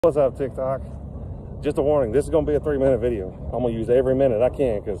What's up, TikTok? Just a warning, this is going to be a 3-minute video. I'm going to use every minute I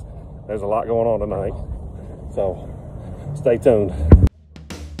can because there's a lot going on tonight. So stay tuned.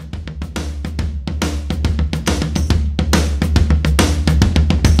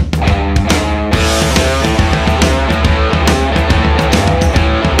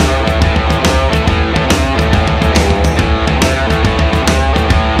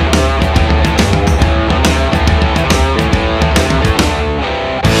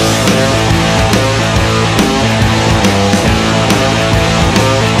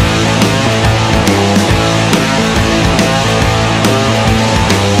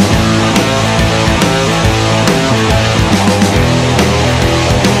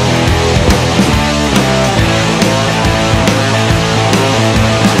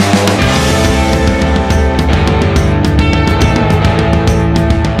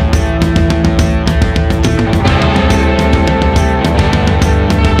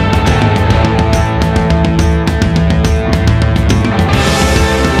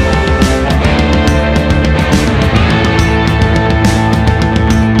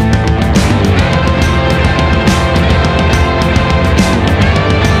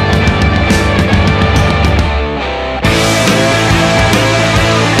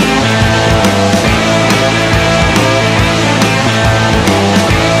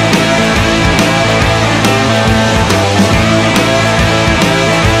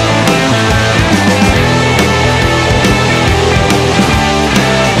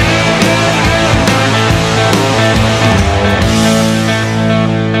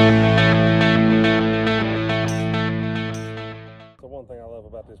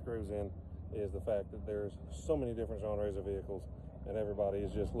 This cruise in is the fact that there's so many different genres of vehicles and everybody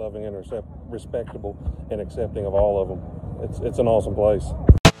is just loving and respectable and accepting of all of them. It's an awesome place.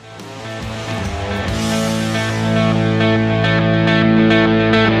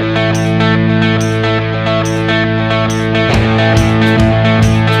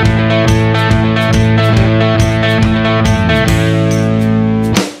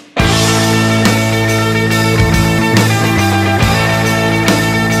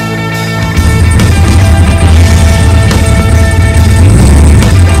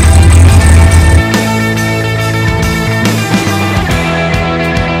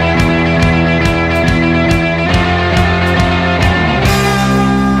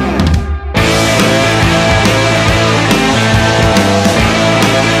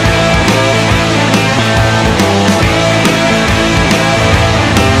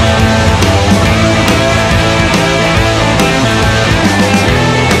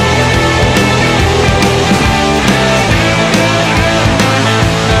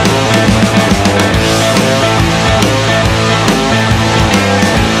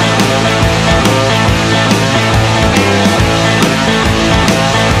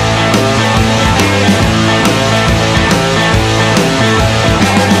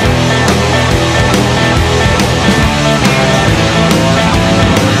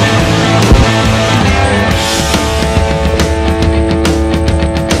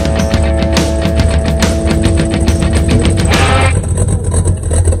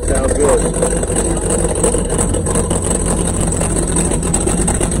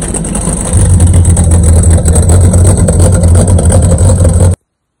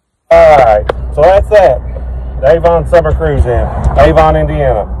 So that's that. The Avon Summer Cruise in Avon,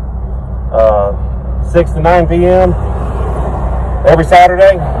 Indiana. 6 to 9 p.m. every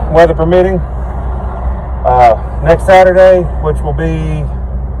Saturday, weather permitting. Next Saturday, which will be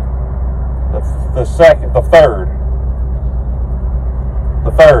the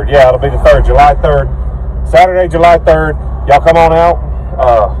third. Yeah, it'll be the 3rd, July 3rd. Saturday, July 3rd. Y'all come on out.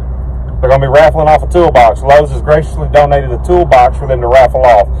 They're going to be raffling off a toolbox. Lowe's has graciously donated a toolbox for them to raffle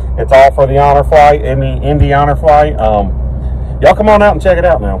off. It's all for the honor flight, in the Indy honor flight. Y'all come on out and check it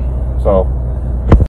out now. So